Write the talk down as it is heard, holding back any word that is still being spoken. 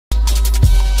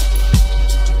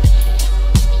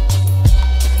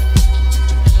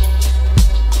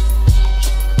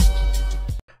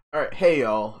Hey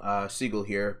y'all, Seagull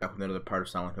here, back with another part of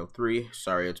Silent Hill 3.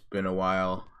 Sorry, it's been a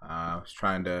while. I was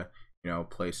trying to,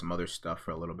 play some other stuff for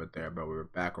a little bit there, but we were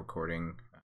back recording.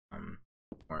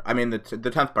 I mean, the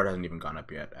 10th part hasn't even gone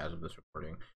up yet as of this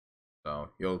recording. So,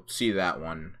 you'll see that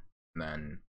one, and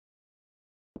then,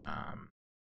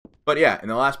 but yeah, in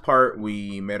the last part,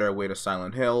 we made our way to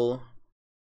Silent Hill,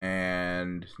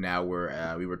 and now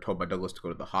we were told by Douglas to go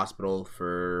to the hospital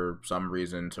for some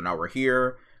reason, so now we're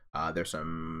here. There's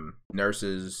some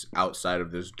nurses outside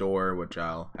of this door, which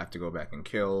I'll have to go back and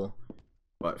kill.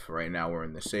 But for right now, we're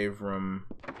in the save room.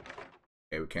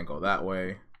 Okay, we can't go that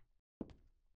way.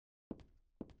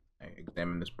 Okay,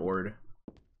 examine this board.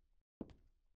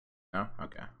 No?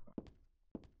 Okay.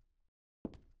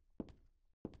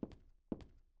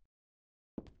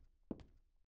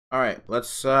 Alright,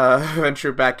 let's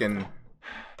venture back in.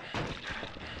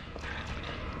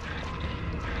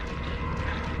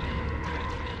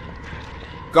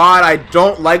 God, I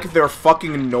don't like their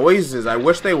fucking noises. I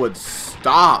wish they would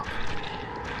stop.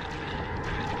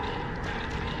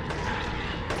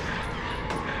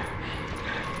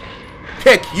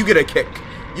 Kick! You get a kick.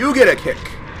 You get a kick.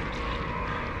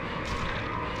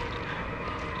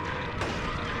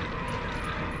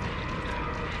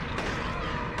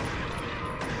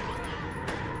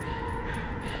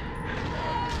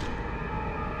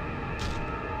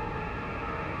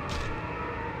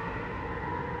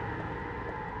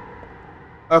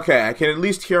 Okay, I can at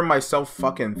least hear myself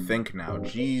fucking think now.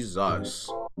 Jesus.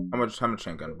 How much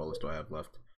handgun bullets do I have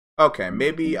left? Okay,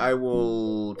 maybe I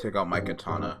will take out my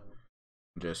katana.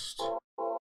 Just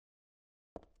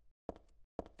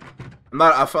I'm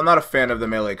not a fan of the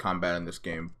melee combat in this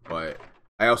game, but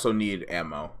I also need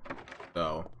ammo.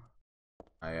 So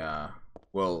I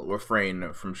will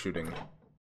refrain from shooting.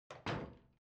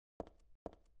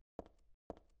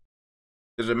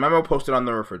 There's a memo posted on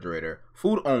the refrigerator.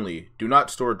 Food only. Do not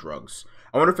store drugs.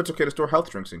 I wonder if it's okay to store health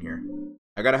drinks in here.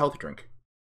 I got a health drink.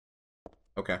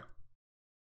 Okay.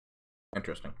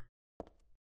 Interesting.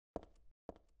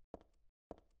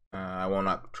 I will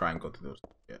not try and go through those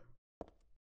yet.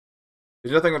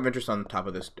 There's nothing of interest on the top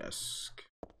of this desk.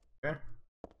 Okay.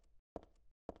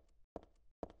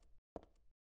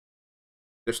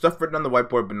 There's stuff written on the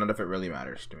whiteboard, but none of it really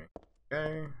matters to me.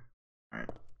 Okay. Alright.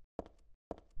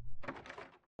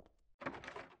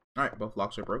 Alright, both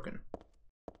locks are broken.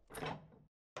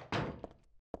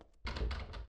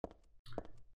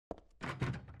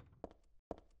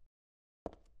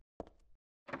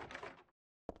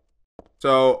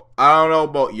 So, I don't know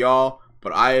about y'all,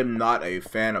 but I am not a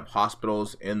fan of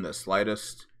hospitals in the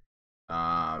slightest.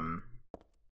 Especially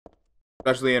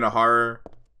in a horror,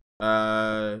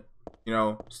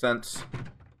 sense.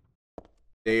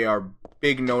 They are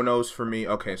big no-nos for me.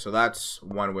 Okay, so that's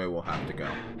one way we'll have to go.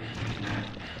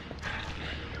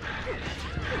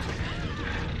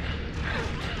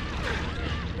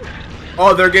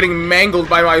 Oh, they're getting mangled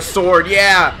by my sword.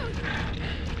 Yeah.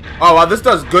 Oh, wow, this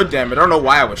does good damage. I don't know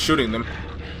why I was shooting them.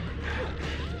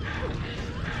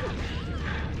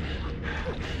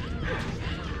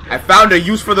 I found a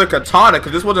use for the katana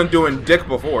because this wasn't doing dick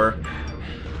before.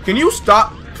 Can you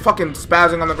stop fucking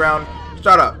spazzing on the ground?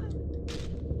 Shut up.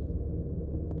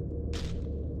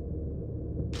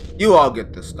 You all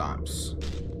get the stomps.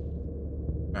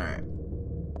 Alright.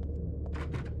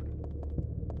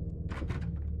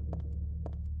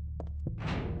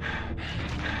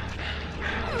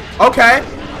 Okay.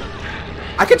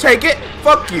 I can take it.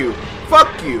 Fuck you.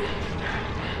 Fuck you.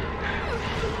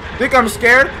 Think I'm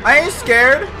scared? I ain't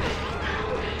scared.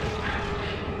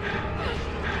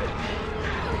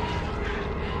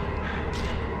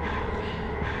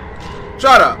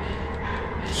 Shut up.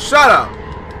 Shut up.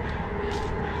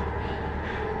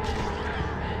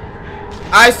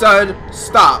 I said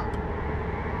stop.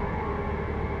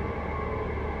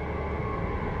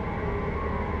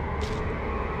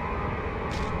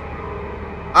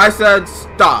 I said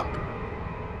stop.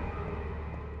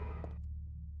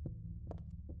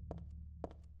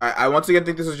 I once again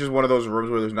think this is just one of those rooms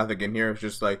where there's nothing in here. It's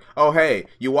just like, oh hey,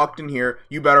 you walked in here,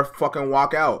 you better fucking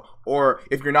walk out. Or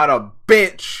if you're not a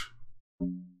bitch,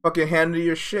 fucking handle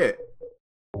your shit.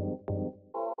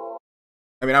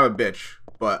 I mean, I'm a bitch,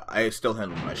 but I still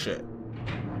handle my shit.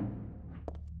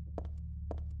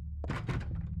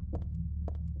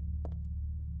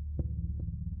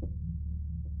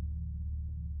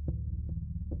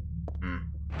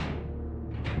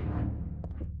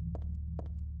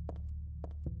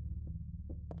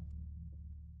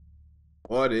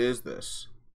 What is this?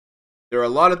 There are a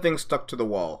lot of things stuck to the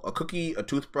wall. A cookie, a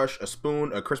toothbrush, a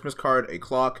spoon, a Christmas card, a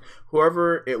clock.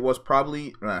 Whoever it was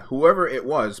probably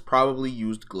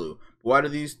used glue. Why do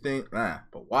these things...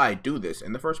 but why do this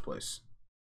in the first place?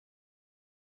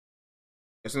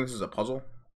 Guessing this is a puzzle?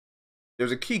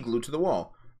 There's a key glued to the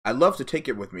wall. I'd love to take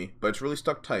it with me, but it's really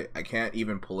stuck tight. I can't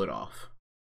even pull it off.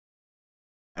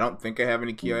 I don't think I have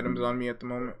any key items on me at the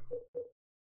moment.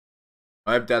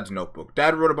 I have Dad's notebook.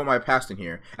 Dad wrote about my past in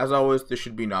here. As always, this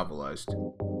should be novelized.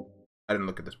 I didn't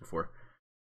look at this before.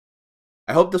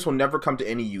 I hope this will never come to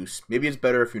any use. Maybe it's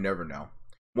better if you never know.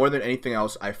 More than anything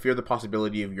else, I fear the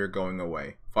possibility of your going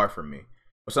away, far from me.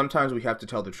 But sometimes we have to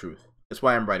tell the truth. That's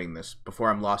why I'm writing this, before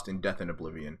I'm lost in death and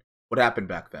oblivion. What happened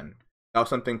back then? That has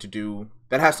something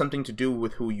to do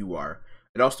with who you are.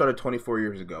 It all started 24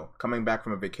 years ago, coming back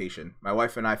from a vacation. My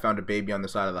wife and I found a baby on the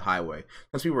side of the highway.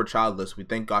 Since we were childless, we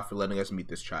thank God for letting us meet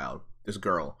this child, this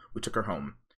girl. We took her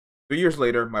home. 3 years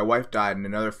later, my wife died, and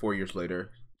another 4 years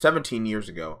later, 17 years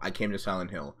ago, I came to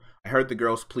Silent Hill. I heard the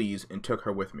girl's pleas and took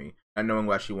her with me, not knowing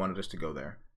why she wanted us to go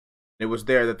there. It was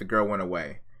there that the girl went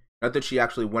away. Not that she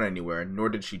actually went anywhere, nor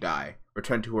did she die.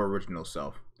 Returned to her original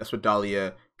self. That's what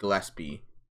Dahlia Gillespie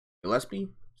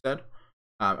said?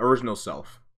 Original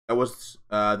self. That was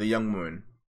the young woman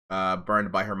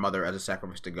burned by her mother as a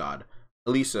sacrifice to God.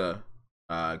 Elisa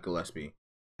Gillespie.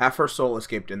 Half her soul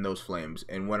escaped in those flames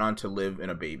and went on to live in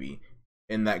a baby.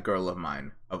 In that girl of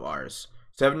mine, of ours.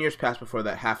 7 years passed before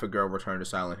that half a girl returned to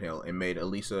Silent Hill and made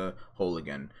Elisa whole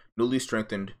again. Newly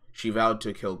strengthened, she vowed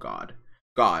to kill God.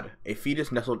 God, a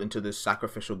fetus nestled into this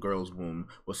sacrificial girl's womb,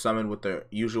 was summoned with the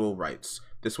usual rites.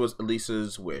 This was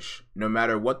Elisa's wish, no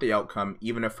matter what the outcome,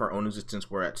 even if her own existence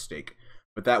were at stake.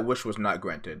 But that wish was not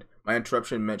granted. My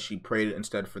interruption meant she prayed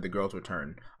instead for the girl's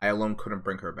return. I alone couldn't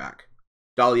bring her back.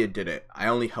 Dahlia did it. I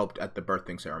only helped at the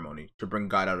birthing ceremony, to bring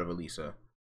God out of Elisa.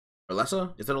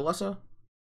 Alessa? Is it Alessa?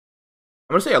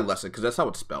 I'm gonna say Alessa, because that's how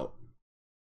it's spelled.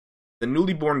 The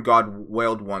newly born God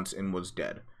wailed once and was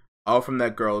dead. All from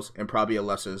that girl's, and probably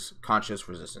Alessa's, conscious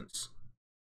resistance.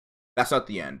 That's not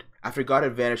the end. After God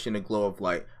had vanished in a glow of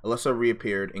light, Alessa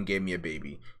reappeared and gave me a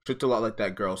baby. She looked a lot like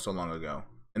that girl so long ago.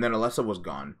 And then Alessa was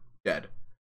gone. Dead.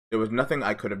 There was nothing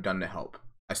I could have done to help.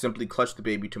 I simply clutched the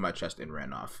baby to my chest and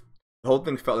ran off. The whole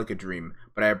thing felt like a dream,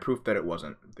 but I had proof that it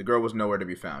wasn't. The girl was nowhere to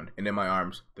be found, and in my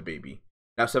arms, the baby.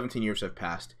 Now 17 years have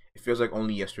passed. It feels like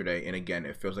only yesterday, and again,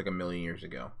 it feels like a million years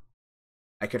ago.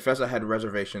 I confess I had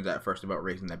reservations at first about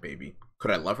raising that baby. Could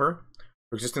I love her?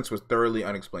 Her existence was thoroughly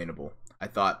unexplainable. I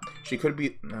thought she could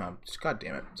be... No, God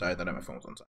damn it. Sorry, I thought my phone was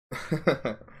on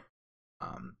side.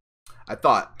 I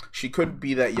thought she could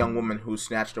be that young woman who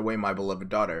snatched away my beloved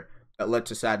daughter. That led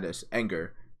to sadness,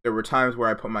 anger. There were times where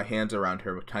I put my hands around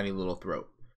her tiny little throat.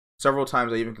 Several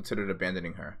times I even considered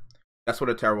abandoning her. That's what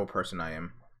a terrible person I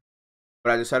am.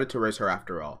 But I decided to raise her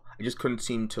after all. I just couldn't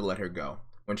seem to let her go.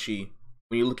 When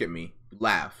you look at me, you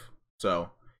laugh. So,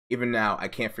 even now, I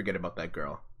can't forget about that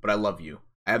girl. But I love you.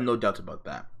 I have no doubts about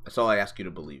that. That's all I ask you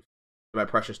to believe. To my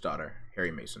precious daughter,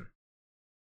 Harry Mason.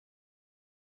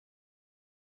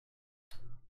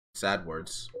 Sad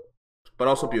words. But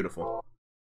also beautiful.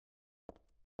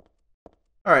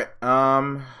 Alright,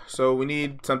 so we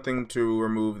need something to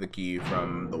remove the key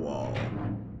from the wall.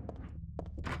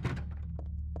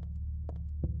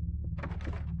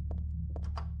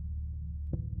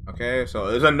 Okay, so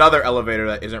there's another elevator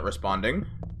that isn't responding.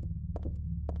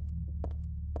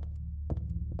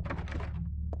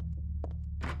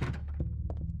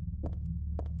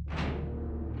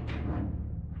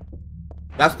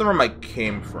 That's the room I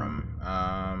came from.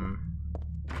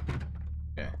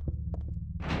 Okay.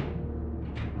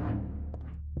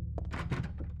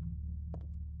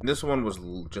 This one was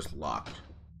just locked.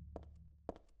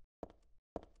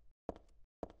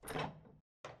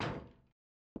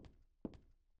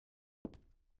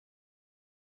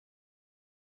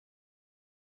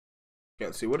 Okay,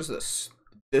 let's see. What is this?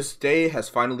 This day has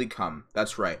finally come.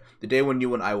 That's right. The day when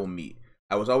you and I will meet.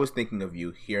 I was always thinking of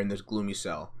you, here in this gloomy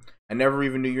cell. I never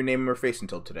even knew your name or face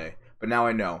until today. But now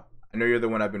I know. I know you're the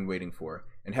one I've been waiting for.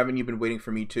 And haven't you been waiting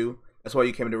for me too? That's why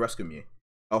you came to rescue me.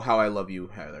 Oh, how I love you,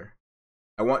 Heather.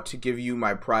 I want to give you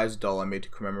my prized doll I made to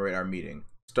commemorate our meeting.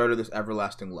 Start of this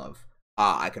everlasting love.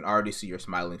 Ah, I can already see your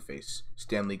smiling face.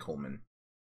 Stanley Coleman.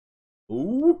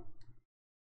 Ooh.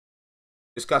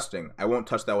 Disgusting. I won't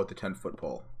touch that with the 10-foot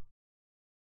pole.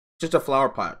 Just a flower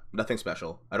pot. Nothing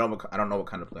special. I don't know what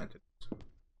kind of plant it is.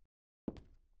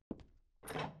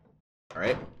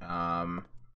 Alright.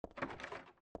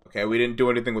 Okay, we didn't do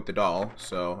anything with the doll,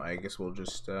 so I guess we'll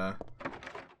just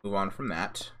move on from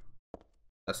that.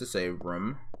 That's the save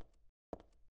room.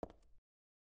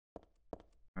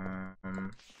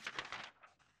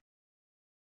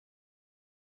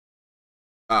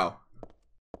 Oh.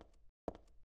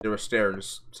 There were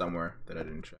stairs somewhere that I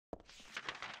didn't check.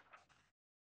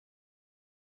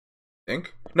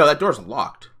 think. No, that door's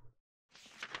locked.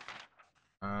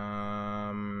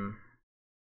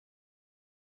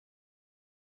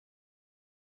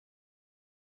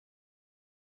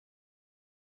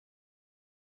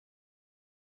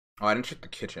 Oh, I didn't check the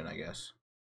kitchen, I guess.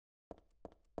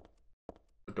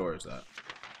 What door is that?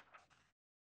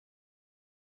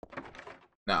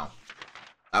 No.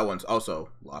 That one's also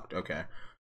locked. Okay.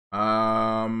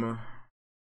 I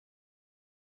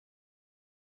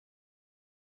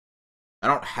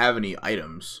don't have any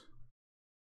items.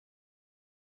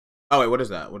 Oh, wait, what is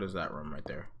that? What is that room right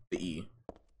there? The E.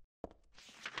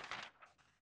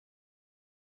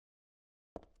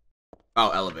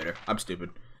 Oh, elevator. I'm stupid.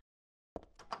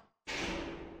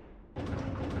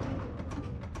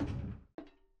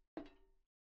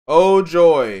 Oh,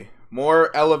 joy.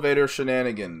 More elevator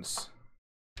shenanigans.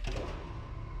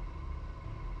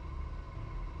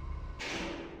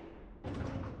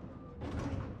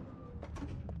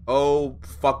 Oh,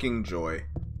 fucking joy.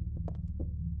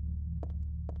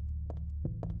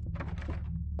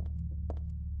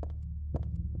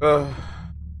 Ugh.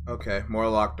 Okay, more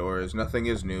locked doors. Nothing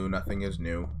is new. Nothing is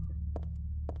new.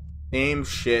 Same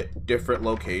shit, different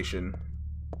location.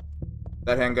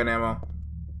 That handgun ammo?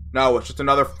 No, it's just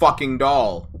another fucking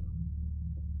doll.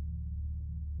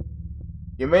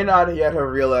 You may not yet have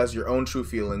realized your own true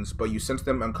feelings, but you sense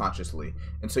them unconsciously,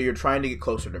 and so you're trying to get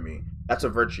closer to me. That's a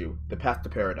virtue, the path to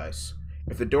paradise.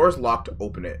 If the door is locked,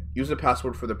 open it. Use the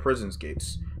password for the prison's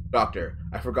gates. Doctor,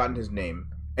 I've forgotten his name.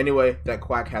 Anyway, that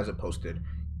quack has it posted.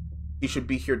 He should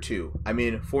be here too. I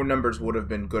mean, 4 numbers would have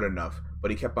been good enough, but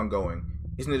he kept on going.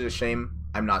 Isn't it a shame?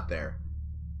 I'm not there.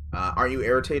 Aren't you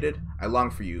irritated? I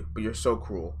long for you, but you're so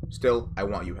cruel. Still, I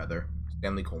want you, Heather.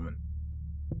 Stanley Coleman.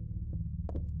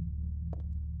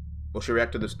 Will she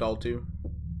react to this doll too?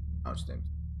 Oh, stinks.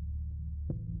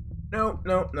 No.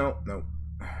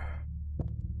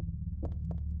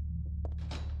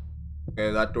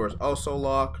 Okay, that door's also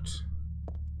locked.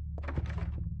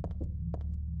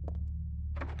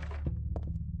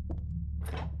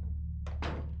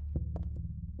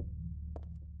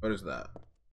 What is that?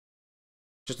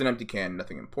 Just an empty can,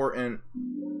 nothing important.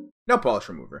 No polish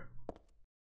remover.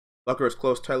 Locker is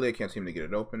closed tightly, I can't seem to get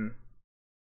it open.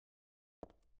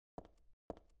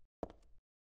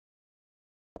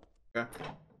 Okay.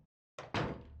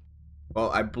 Well,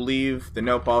 I believe the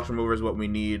nail polish remover is what we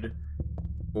need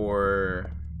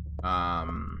for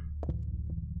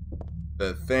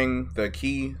the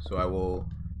key, so I will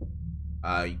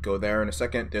go there in a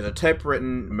second. There's a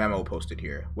typewritten memo posted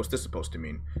here. What's this supposed to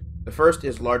mean? The first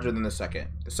is larger than the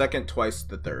second twice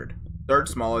the third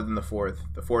smaller than the fourth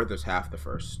is half the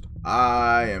first.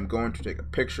 I am going to take a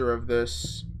picture of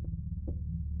this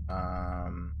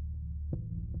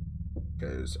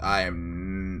because I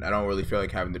don't really feel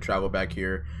like having to travel back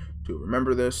here to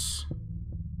remember this.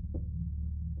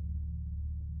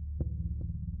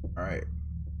 Alright.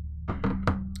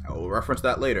 I will reference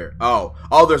that later. Oh,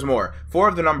 there's more. 4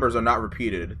 of the numbers are not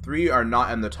repeated. 3 are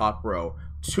not in the top row.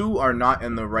 2 are not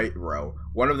in the right row.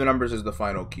 1 of the numbers is the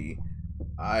final key.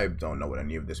 I don't know what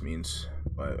any of this means,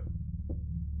 but...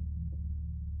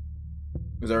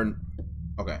 Is there...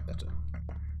 Okay, that's it.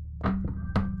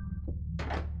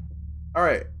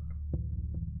 Alright.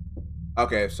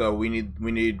 Okay, so we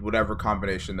need whatever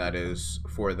combination that is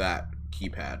for that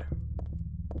keypad.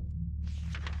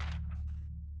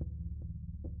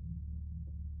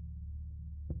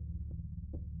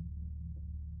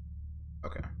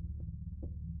 Okay.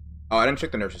 Oh, I didn't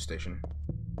check the nurse's station.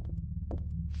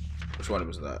 Which one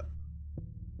was that?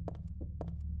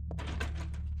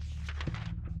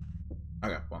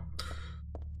 Okay, well.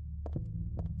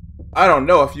 I don't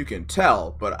know if you can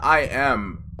tell, but I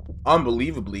am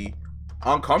unbelievably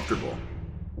uncomfortable.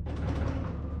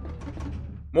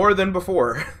 More than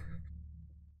before.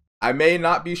 I may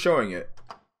not be showing it,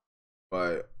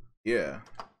 but yeah.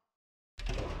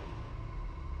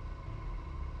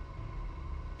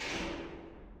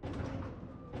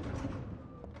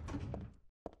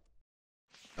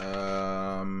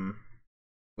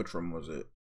 Which room was it?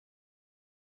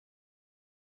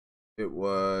 It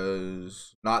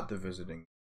was not the visiting.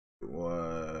 It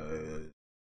was...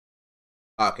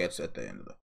 Okay, it's at the end of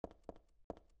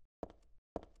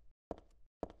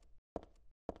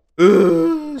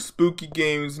the... Ugh, spooky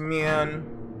games, man.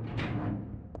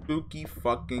 Spooky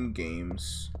fucking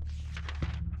games.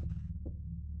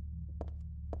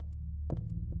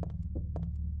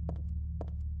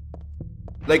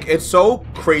 Like, it's so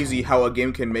crazy how a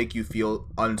game can make you feel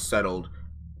unsettled.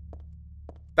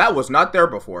 That was not there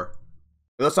before.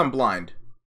 Unless I'm blind.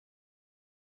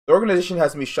 The organization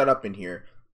has me shut up in here.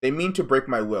 They mean to break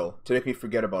my will, to make me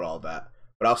forget about all that.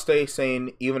 but I'll stay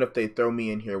sane even if they throw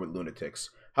me in here with lunatics.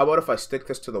 How about if I stick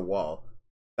this to the wall?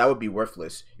 That would be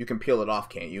worthless. You can peel it off,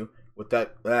 can't you? With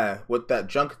that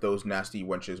junk those nasty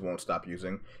wenches won't stop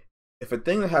using. If a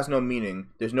thing that has no meaning,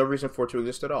 there's no reason for it to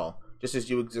exist at all, just as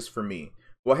you exist for me.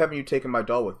 Why haven't you taken my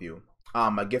doll with you?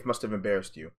 Ah, my gift must have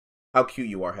embarrassed you. How cute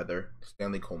you are, Heather.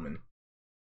 Stanley Coleman.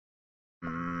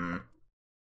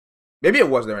 Maybe it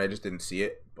was there and I just didn't see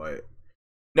it, but...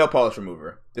 Nail polish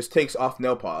remover. This takes off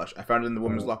nail polish. I found it in the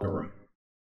women's locker room.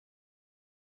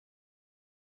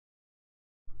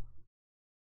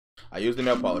 I used the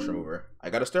nail polish remover. I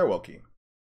got a stairwell key.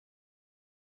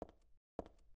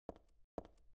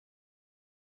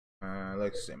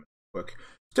 Let's see. Quick.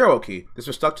 Stairwell key. This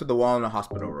was stuck to the wall in the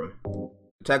hospital room.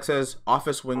 The text says,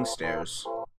 office wing stairs.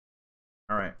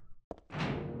 Alright.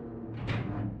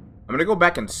 I'm gonna go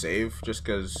back and save, just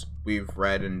because we've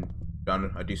read and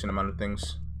done a decent amount of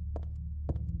things.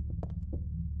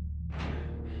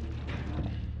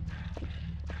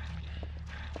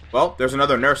 Well, there's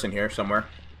another nurse in here somewhere.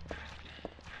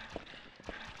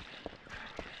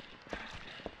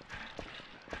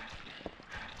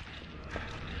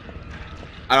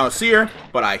 I don't see her,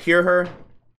 but I hear her.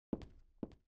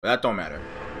 But that don't matter.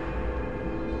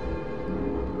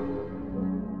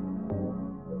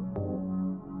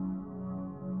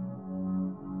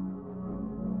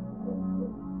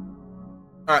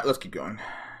 Alright, let's keep going.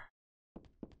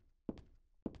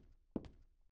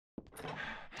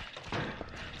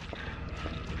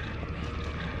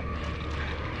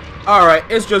 Alright,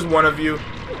 it's just one of you.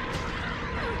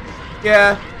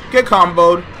 Yeah, get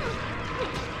comboed.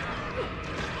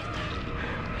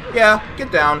 Yeah,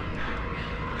 get down.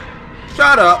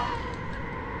 Shut up.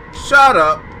 Shut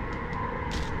up.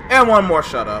 And one more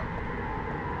shut up.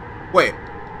 Wait.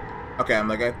 Okay, I'm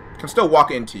like, I can still walk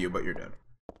into you, but you're dead.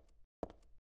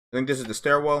 I think this is the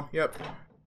stairwell. Yep.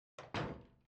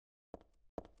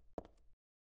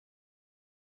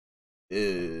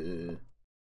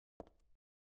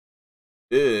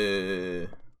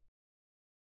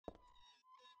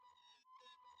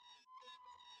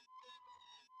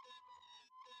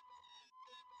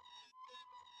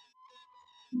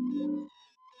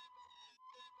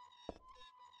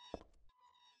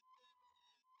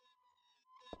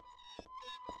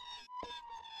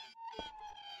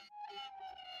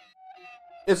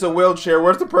 It's a wheelchair.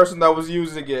 Where's the person that was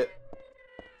using it?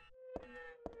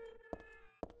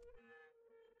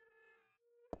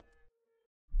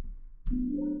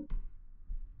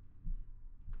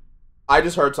 I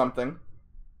just heard something.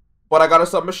 But I got a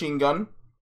submachine gun.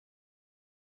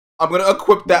 I'm gonna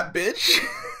equip that bitch.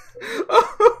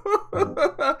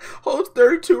 Holds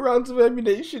 32 rounds of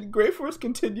ammunition. Great for its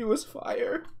continuous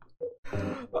fire.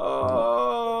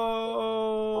 Oh.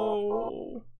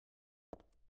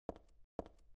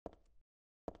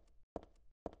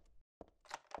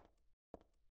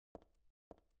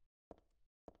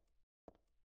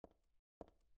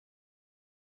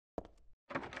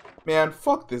 Man,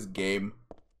 fuck this game.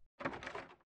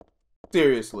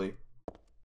 Seriously.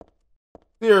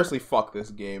 Seriously, fuck this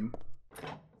game.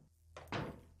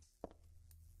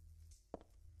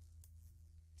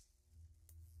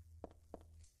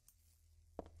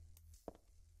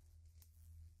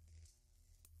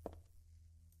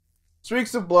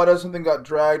 Streaks of blood as something got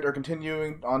dragged or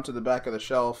continuing onto the back of the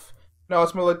shelf. No,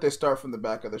 it's more like they start from the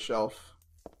back of the shelf.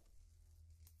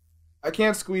 I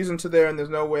can't squeeze into there and there's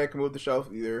no way I can move the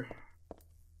shelf either.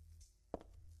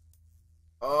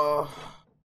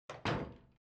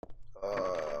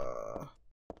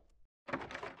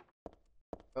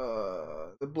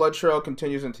 The blood trail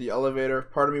continues into the elevator.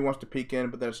 Part of me wants to peek in,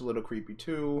 but then it's a little creepy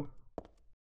too.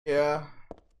 Yeah.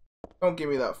 Don't give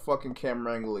me that fucking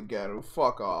camera angle again.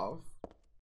 Fuck off.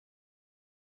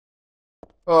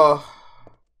 I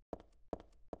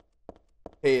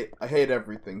hate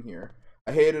everything here.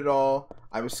 I hate it all.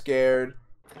 I'm scared.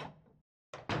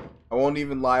 I won't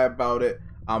even lie about it.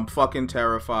 I'm fucking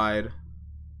terrified. Is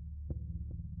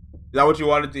that what you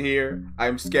wanted to hear?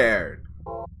 I'm scared.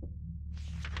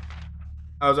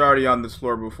 I was already on this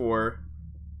floor before.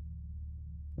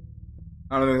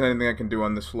 I don't think there's anything I can do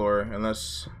on this floor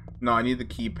unless... No, I need the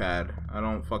keypad. I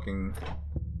don't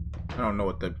know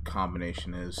what the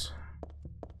combination is.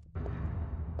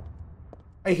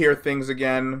 I hear things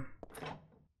again.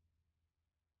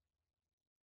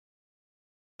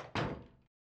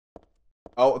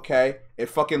 Oh, okay. It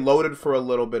fucking loaded for a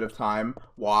little bit of time.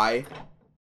 Why?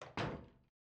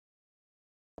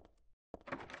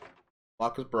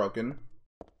 Lock is broken.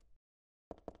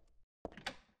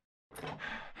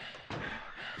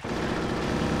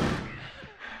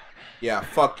 Yeah,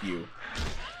 fuck you.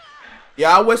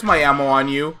 Yeah, I'll waste my ammo on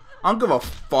you. I don't give a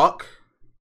fuck.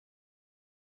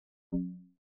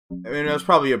 I mean, it was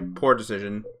probably a poor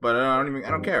decision, but I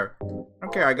don't care. I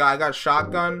don't care. I got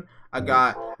shotgun. I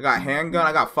got handgun.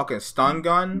 I got fucking stun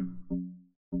gun.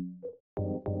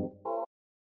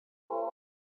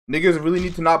 Niggas really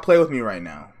need to not play with me right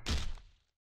now.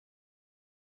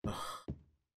 Ugh.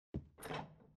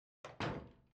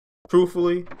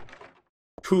 Truthfully,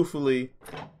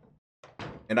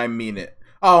 and I mean it.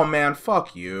 Oh man,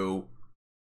 fuck you.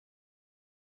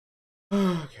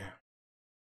 Okay.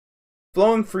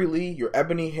 Flowing freely, your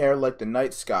ebony hair like the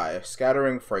night sky,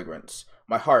 scattering fragrance.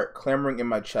 My heart clamoring in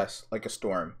my chest like a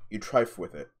storm. You trife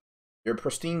with it. Your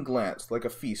pristine glance like a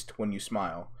feast when you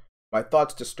smile. My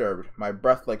thoughts disturbed, my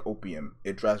breath like opium.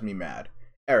 It drives me mad.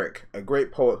 Eric, a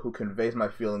great poet who conveys my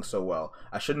feelings so well.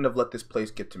 I shouldn't have let this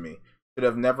place get to me. Should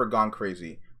have never gone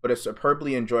crazy. But it's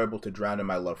superbly enjoyable to drown in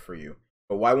my love for you.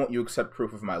 But why won't you accept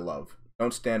proof of my love?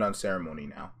 Don't stand on ceremony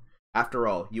now. After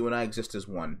all, you and I exist as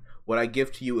one. What I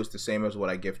give to you is the same as what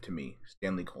I give to me.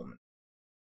 Stanley Coleman.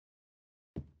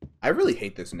 I really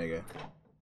hate this nigga.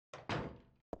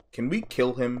 Can we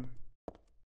kill him?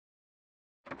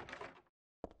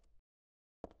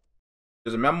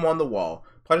 There's a memo on the wall.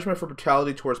 Punishment for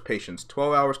brutality towards patients.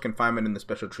 12 hours confinement in the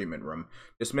special treatment room.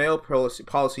 Dismissal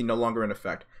policy no longer in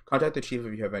effect. Contact the chief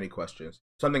if you have any questions.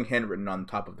 Something handwritten on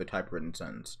top of the typewritten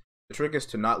sentence. The trick is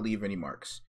to not leave any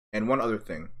marks. And one other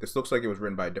thing. This looks like it was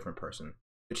written by a different person.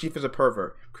 The chief is a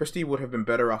pervert. Christy would have been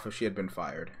better off if she had been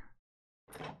fired.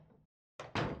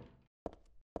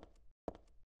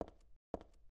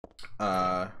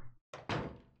 Have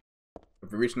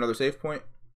we reached another save point?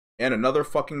 And another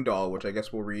fucking doll, which I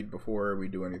guess we'll read before we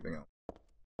do anything else.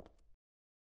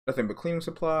 Nothing but cleaning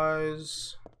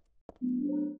supplies.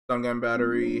 Stun gun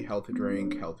battery, health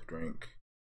drink.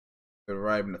 It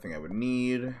arrived, nothing I would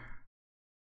need.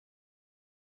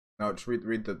 Now just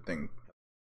read the thing.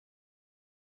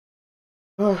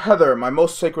 Heather, my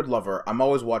most sacred lover, I'm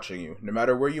always watching you. No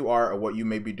matter where you are or what you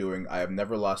may be doing, I have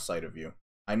never lost sight of you.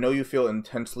 I know you feel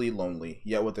intensely lonely,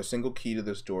 yet with a single key to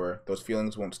this door, those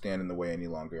feelings won't stand in the way any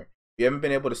longer. We haven't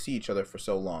been able to see each other for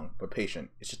so long, but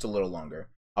patient. It's just a little longer.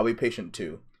 I'll be patient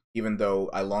too, even though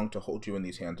I long to hold you in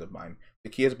these hands of mine. The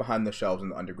key is behind the shelves in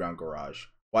the underground garage.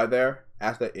 Why there?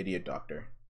 Ask that idiot doctor.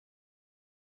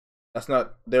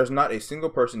 There's not a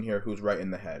single person here who's right in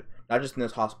the head. Not just in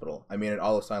this hospital. I mean in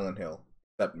all of Silent Hill.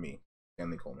 Except me,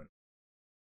 Stanley Coleman.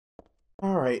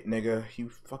 Alright, nigga. You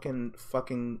fucking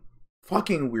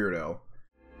weirdo.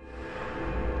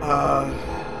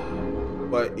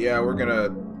 But yeah, we're gonna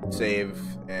save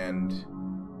and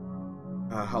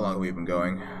how long have we been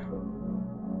going?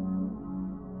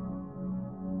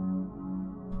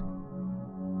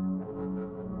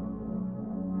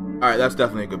 Alright, that's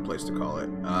definitely a good place to call it.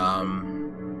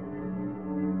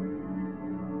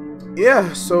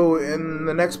 Yeah, so in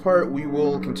the next part we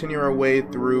will continue our way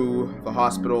through the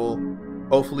hospital.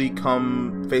 Hopefully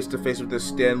come face to face with this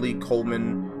Stanley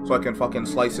Coleman so I can fucking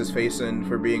slice his face in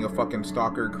for being a fucking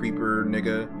stalker, creeper,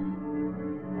 nigga.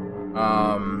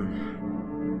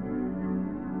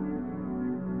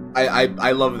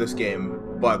 I love this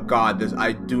game, but God,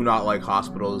 I do not like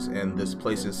hospitals, and this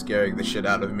place is scaring the shit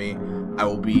out of me. I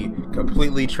will be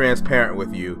completely transparent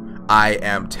with you. I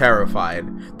am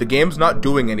terrified. The game's not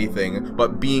doing anything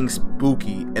but being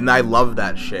spooky, and I love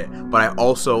that shit, but I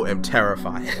also am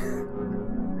terrified.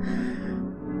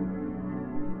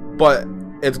 But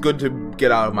it's good to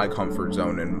get out of my comfort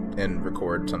zone and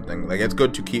record something. Like, it's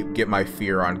good to get my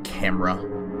fear on camera.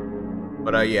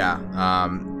 But yeah,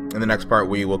 in the next part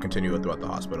we will continue throughout the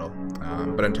hospital.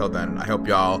 But until then, I hope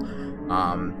y'all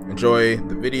enjoy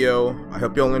the video. I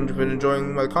hope y'all have been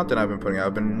enjoying my content I've been putting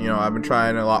out. I've been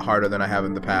trying a lot harder than I have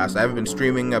in the past. I haven't been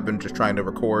streaming. I've been just trying to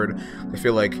record. I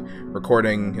feel like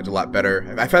recording is a lot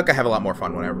better. I feel like I have a lot more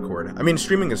fun when I record. I mean,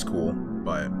 streaming is cool,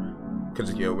 but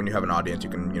because when you have an audience, you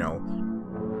can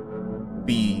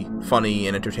be funny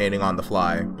and entertaining on the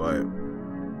fly. But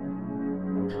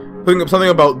something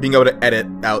about being able to edit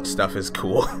out stuff is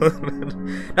cool.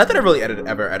 Not that I really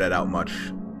ever edit out much.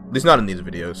 At least not in these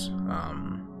videos.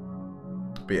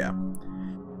 But yeah.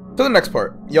 To the next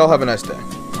part. Y'all have a nice day.